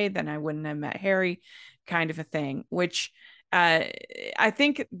with Trey, then I wouldn't have met Harry, kind of a thing, which I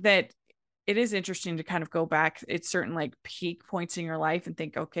think that it is interesting to kind of go back. It's certain like peak points in your life and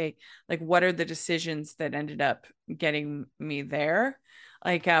think, okay, like what are the decisions that ended up getting me there?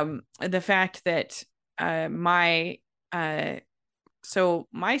 Like the fact that I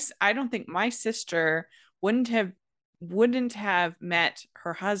don't think my sister wouldn't have met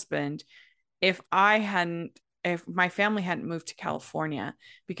her husband if my family hadn't moved to California,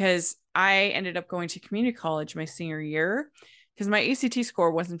 because I ended up going to community college my senior year because my ACT score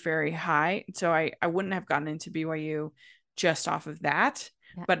wasn't very high. So I wouldn't have gotten into BYU just off of that.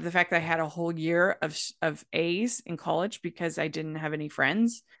 Yeah. But the fact that I had a whole year of A's in college because I didn't have any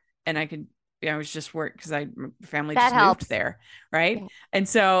friends and I was just work because my family just moved there. Right. Yeah. And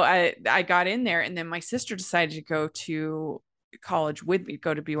so I got in there, and then my sister decided to go to college with me,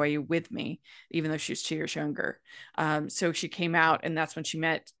 go to BYU with me, even though she was 2 years younger. So she came out, and that's when she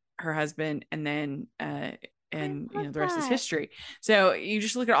met her husband, and then, the rest is history. So you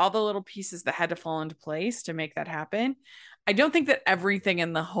just look at all the little pieces that had to fall into place to make that happen. I don't think that everything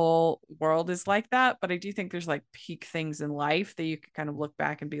in the whole world is like that, but I do think there's like peak things in life that you could kind of look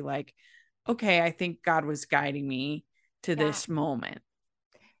back and be like, okay, I think God was guiding me to this moment.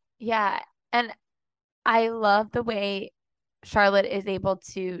 Yeah. And I love the way Charlotte is able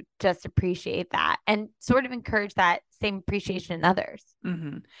to just appreciate that and sort of encourage that same appreciation in others.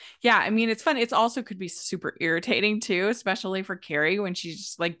 Yeah. I mean, it's fun. It's also could be super irritating too, especially for Carrie when she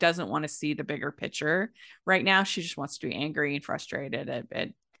just like doesn't want to see the bigger picture right now. She just wants to be angry and frustrated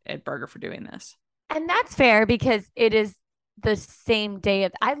at Berger for doing this. And that's fair because it is the same day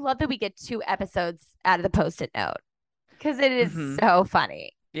I love that we get 2 episodes out of the post-it note because it is so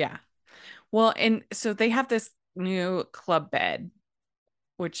funny. Yeah. Well, and so they have this new club bed,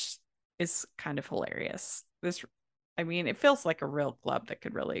 which is kind of hilarious. It feels like a real club that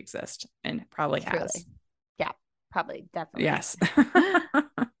could really exist, and probably has. Really. Yeah, probably, definitely. Yes.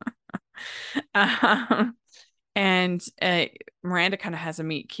 And Miranda kind of has a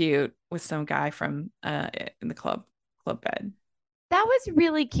meet cute with some guy from in the club bed. That was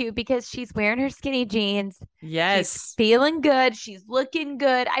really cute because she's wearing her skinny jeans. Yes. She's feeling good. She's looking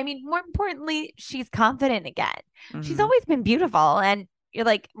good. I mean, more importantly, she's confident again. She's always been beautiful and you're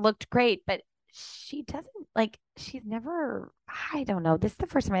like, looked great, but she doesn't she's never, I don't know. This is the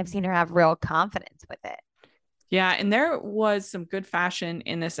first time I've seen her have real confidence with it. Yeah. And there was some good fashion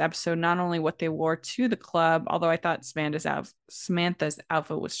in this episode, not only what they wore to the club, although I thought Samantha's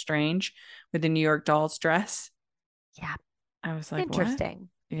outfit was strange with the New York Dolls dress. Yeah. I was like, interesting.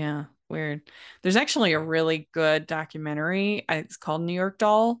 What? Yeah, weird. There's actually a really good documentary. It's called New York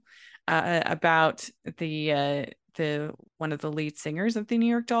Doll, about the the one of the lead singers of the New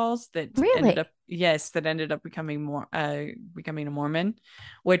York Dolls that Really? ended up becoming a Mormon,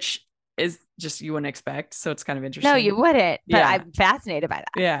 which is just you wouldn't expect. So it's kind of interesting. No, you wouldn't, but Yeah. I'm fascinated by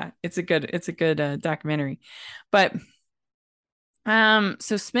that. Yeah, it's a good documentary. But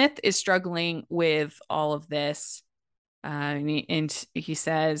so Smith is struggling with all of this. And he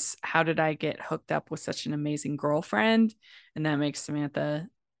says, "How did I get hooked up with such an amazing girlfriend?" And that makes Samantha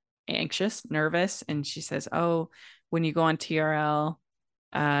anxious, nervous. And she says, "Oh, when you go on TRL,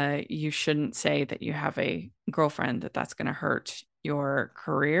 you shouldn't say that you have a girlfriend, that's going to hurt your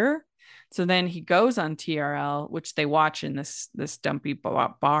career." So then he goes on TRL, which they watch in this dumpy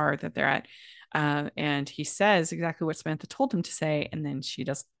bar that they're at. And he says exactly what Samantha told him to say. And then she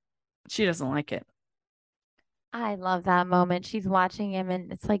doesn't like it. I love that moment. She's watching him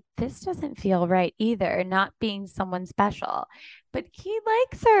and it's like, this doesn't feel right either, not being someone special. But he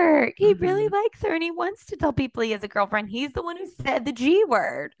likes her. He really likes her and he wants to tell people he has a girlfriend. He's the one who said the G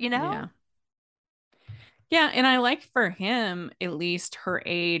word, you know? Yeah. Yeah, and I like for him, at least her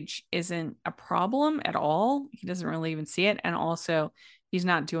age isn't a problem at all. He doesn't really even see it. And also, he's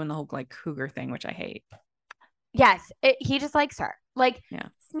not doing the whole like cougar thing, which I hate. Yes, he just likes her. Like, Yeah.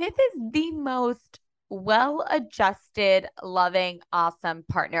 Smith is the most well-adjusted, loving, awesome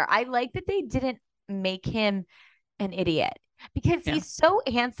partner. I like that they didn't make him an idiot because he's so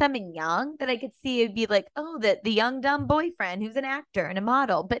handsome and young that I could see it'd be like, oh, the young dumb boyfriend who's an actor and a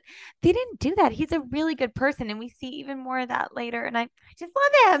model. But they didn't do that. He's a really good person, and we see even more of that later. And I just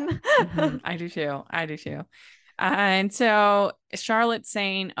love him. I do too. And so Charlotte's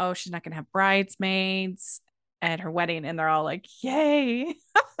saying, "Oh, she's not gonna have bridesmaids at her wedding," and they're all like, "Yay!"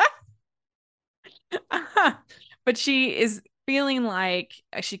 But she is feeling like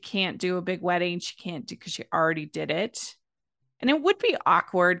she can't do a big wedding. She can't do because she already did it. And it would be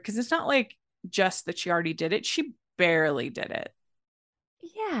awkward because it's not like just that she already did it. She barely did it.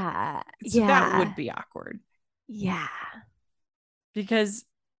 Yeah. So that would be awkward. Yeah. Because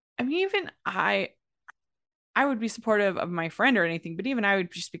I mean, even I would be supportive of my friend or anything, but even I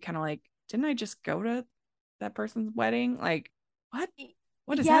would just be kind of like, didn't I just go to that person's wedding? Like, what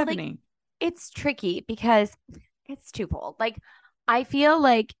is happening? Like, it's tricky because it's twofold. Like, I feel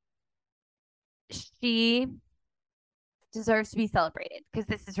like she deserves to be celebrated because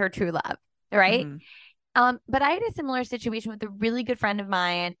this is her true love, right? But I had a similar situation with a really good friend of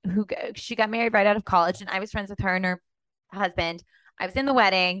mine who she got married right out of college, and I was friends with her and her husband. I was in the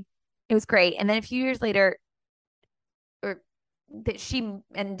wedding. It was great. And then a few years later, she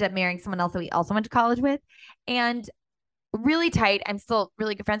ended up marrying someone else that we also went to college with. And really tight. I'm still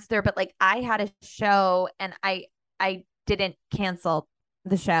really good friends with her, but like I had a show and I didn't cancel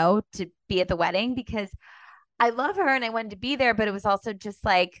the show to be at the wedding because I love her and I wanted to be there, but it was also just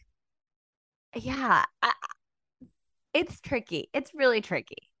like, yeah, it's tricky. It's really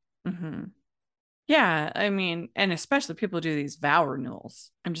tricky. Yeah, I mean, and especially people do these vow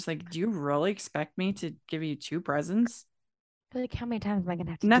renewals. I'm just like, do you really expect me to give you 2 presents? Like, how many times am I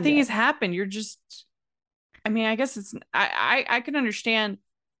gonna have to? Nothing has happened. You're just, I mean, I guess it's I can understand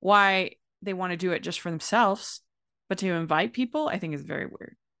why they want to do it just for themselves, but to invite people, I think is very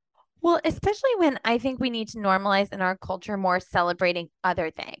weird. Well, especially when I think we need to normalize in our culture more celebrating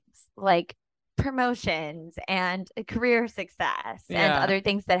other things like promotions and career success and other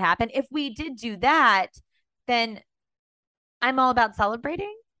things that happen. If we did do that, then I'm all about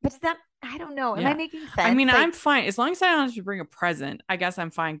celebrating. But does that, I don't know. Am I making sense? I mean, like, I'm fine as long as I don't have to bring a present. I guess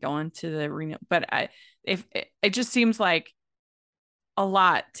I'm fine going to the arena. But if it just seems like a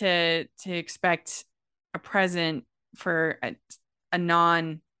lot to expect a present for a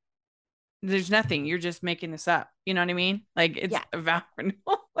non. There's nothing. You're just making this up. You know what I mean? Like it's a vow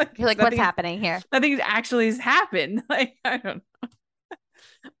renewal. Like, you're like, what's happening here? Nothing actually has happened. Like I don't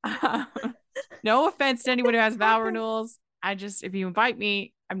know. No offense to anyone who has vow renewals. If you invite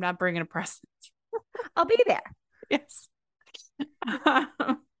me, I'm not bringing a present. I'll be there. Yes.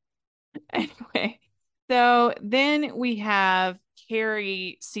 Anyway, so then we have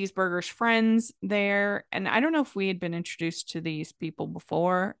Carrie sees Berger's friends there, and I don't know if we had been introduced to these people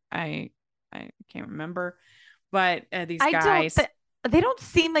before. I can't remember, but these guys, they don't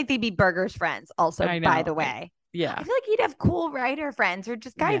seem like they'd be Berger's friends. Also, by the way, I feel like he'd have cool writer friends or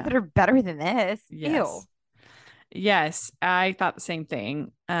just guys that are better than this. Yes. Ew. Yes, I thought the same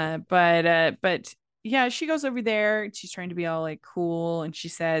thing. But yeah, she goes over there. She's trying to be all like cool, and she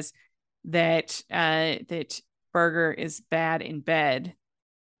says that Berger is bad in bed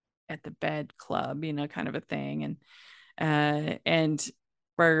at the bed club, you know, kind of a thing, and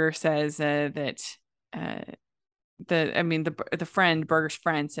Berger says that the friend Berger's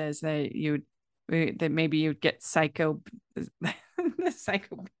friend says that that maybe you'd get psycho, the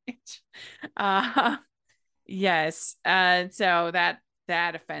psycho bitch. Yes. So that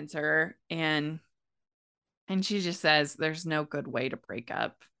offends her, and she just says there's no good way to break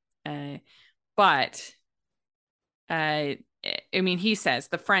up. But I mean,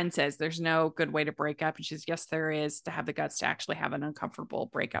 the friend says there's no good way to break up. And she says, yes, there is, to have the guts to actually have an uncomfortable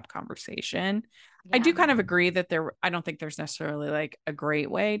breakup conversation. I do kind of agree that I don't think there's necessarily like a great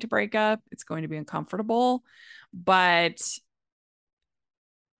way to break up. It's going to be uncomfortable, but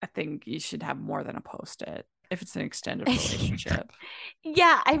I think you should have more than a post-it if it's an extended relationship.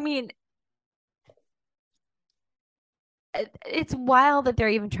 Yeah. I mean, it's wild that they're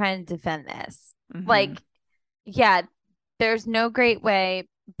even trying to defend this. Mhm. Like, yeah, there's no great way,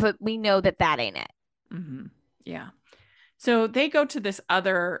 but we know that ain't it. Mm-hmm. Yeah. So they go to this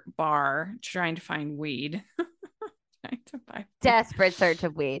other bar trying to find weed. Desperate search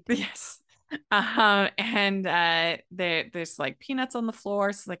of weed. Yes. And there's like peanuts on the floor.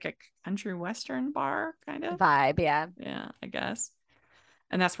 It's like a country western bar kind of vibe. Yeah. Yeah, I guess.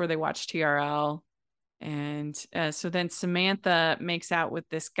 And that's where they watch TRL. And so then Samantha makes out with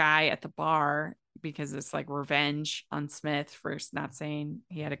this guy at the bar because it's like revenge on Smith for not saying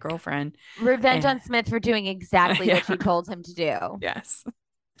he had a girlfriend. Revenge on Smith for doing exactly what she told him to do. Yes.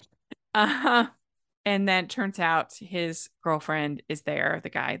 And then it turns out his girlfriend is there, the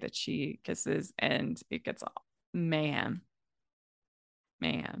guy that she kisses, and it gets all mayhem.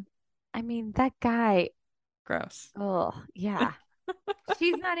 I mean, that guy. Gross. Oh, yeah.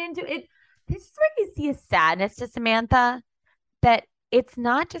 She's not into it. This is where you see a sadness to Samantha, that it's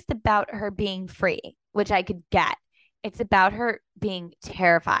not just about her being free, which I could get. It's about her being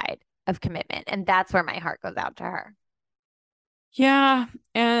terrified of commitment. And that's where my heart goes out to her. Yeah.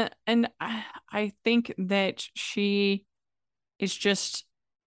 And I think that she is just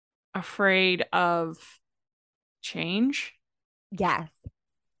afraid of change. Yes.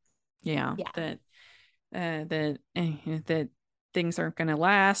 Yeah. That things aren't going to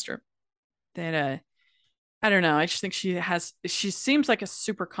last, or that I don't know. I just think she seems like a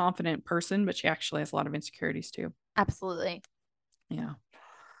super confident person, but she actually has a lot of insecurities too. Absolutely. Yeah.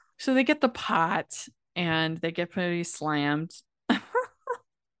 So they get the pot and they get pretty slammed.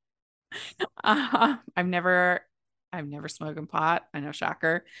 I've never smoked pot. I know,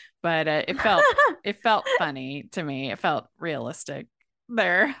 shocker, but it felt funny to me. It felt realistic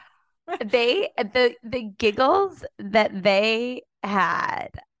there. The giggles that they had,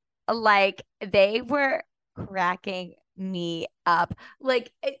 like, they were cracking me up.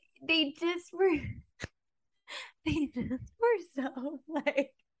 Like, they just were so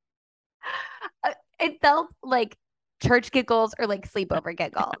like, it felt like church giggles or like sleepover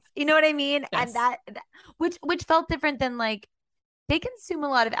giggles. You know what I mean? Yes. And that which felt different than, like, they consume a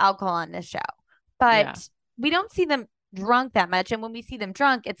lot of alcohol on this show, but we don't see them drunk that much. And when we see them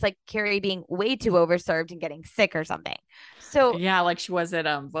drunk, it's like Carrie being way too overserved and getting sick or something. So yeah, like she was at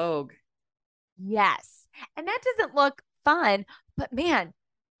Vogue. Yes. And that doesn't look fun, but man,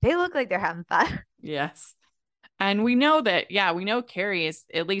 they look like they're having fun. Yes. And we know Carrie is,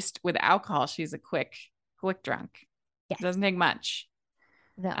 at least with alcohol, she's a quick drunk. Yes. Doesn't take much.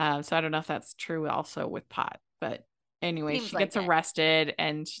 No. So I don't know if that's true also with pot, but anyway, she gets arrested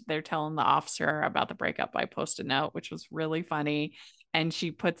and they're telling the officer about the breakup by Post-it note, which was really funny. And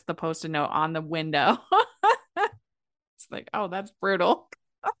she puts the Post-it note on the window. It's like, oh, that's brutal.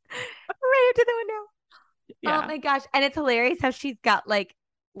 Right up to the window. Yeah. Oh my gosh. And it's hilarious how she's got like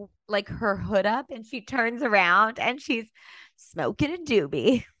her hood up and she turns around and she's smoking a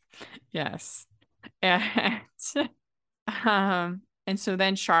doobie. Yes. And so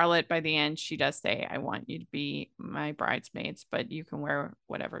then Charlotte, by the end, she does say, I want you to be my bridesmaids, but you can wear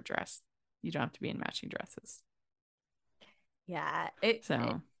whatever dress. You don't have to be in matching dresses. Yeah. This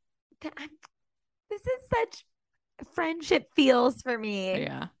is such friendship feels for me.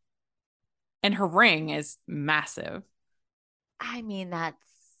 Yeah. And her ring is massive. I mean,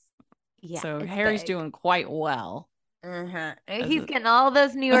 so Harry's doing quite well. He's getting all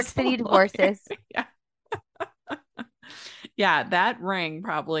those New York City divorces. Yeah. Yeah, that ring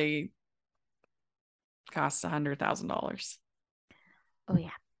probably costs $100,000. Oh yeah,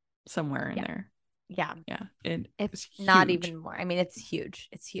 somewhere in there. Yeah, it's not even more. I mean, it's huge.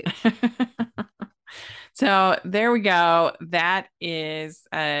 It's huge. So there we go. That is,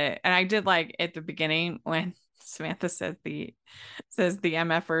 and I did like at the beginning when Samantha says the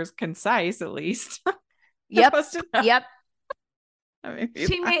MFers concise, at least. Yep. Yep. I mean, she's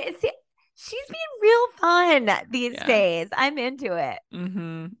being real fun these days. I'm into it.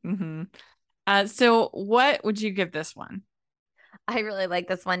 So what would you give this one? I really like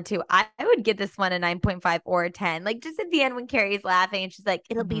this one too. I would give this one a 9.5 or a 10. Like just at the end when Carrie's laughing and she's like,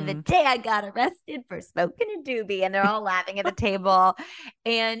 it'll be the day I got arrested for smoking a doobie. And they're all laughing at the table.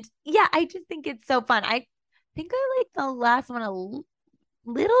 And yeah, I just think it's so fun. I think I like the last one a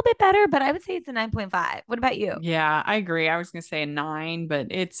little bit better, but I would say it's a 9.5. What about you? Yeah, I agree. I was going to say a 9, but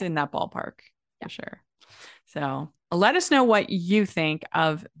it's in that ballpark for sure. So let us know what you think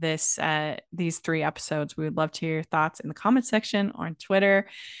of these 3 episodes. We would love to hear your thoughts in the comment section or on Twitter.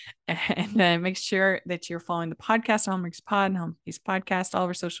 And make sure that you're following the podcast, Hallmarkies Pod, Hallmarkies Podcast, all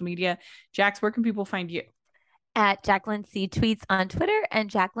over social media. Jax, where can people find you? At Jacqueline C. Tweets on Twitter and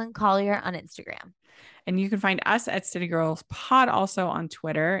Jacqueline Collier on Instagram. And you can find us at City Girls Pod also on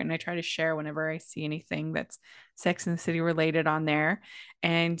Twitter. And I try to share whenever I see anything that's Sex and the City related on there.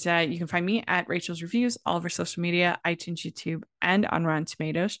 And you can find me at Rachel's Reviews, all over social media, iTunes, YouTube, and on Rotten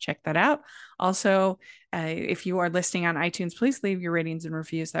Tomatoes. Check that out. Also, if you are listening on iTunes, please leave your ratings and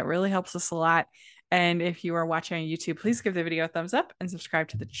reviews. That really helps us a lot. And if you are watching on YouTube, please give the video a thumbs up and subscribe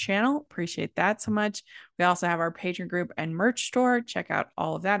to the channel. Appreciate that so much. We also have our Patreon group and merch store. Check out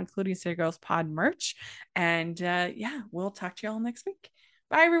all of that, including City Girls Pod merch. And we'll talk to you all next week.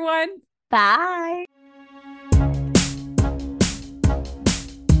 Bye, everyone. Bye.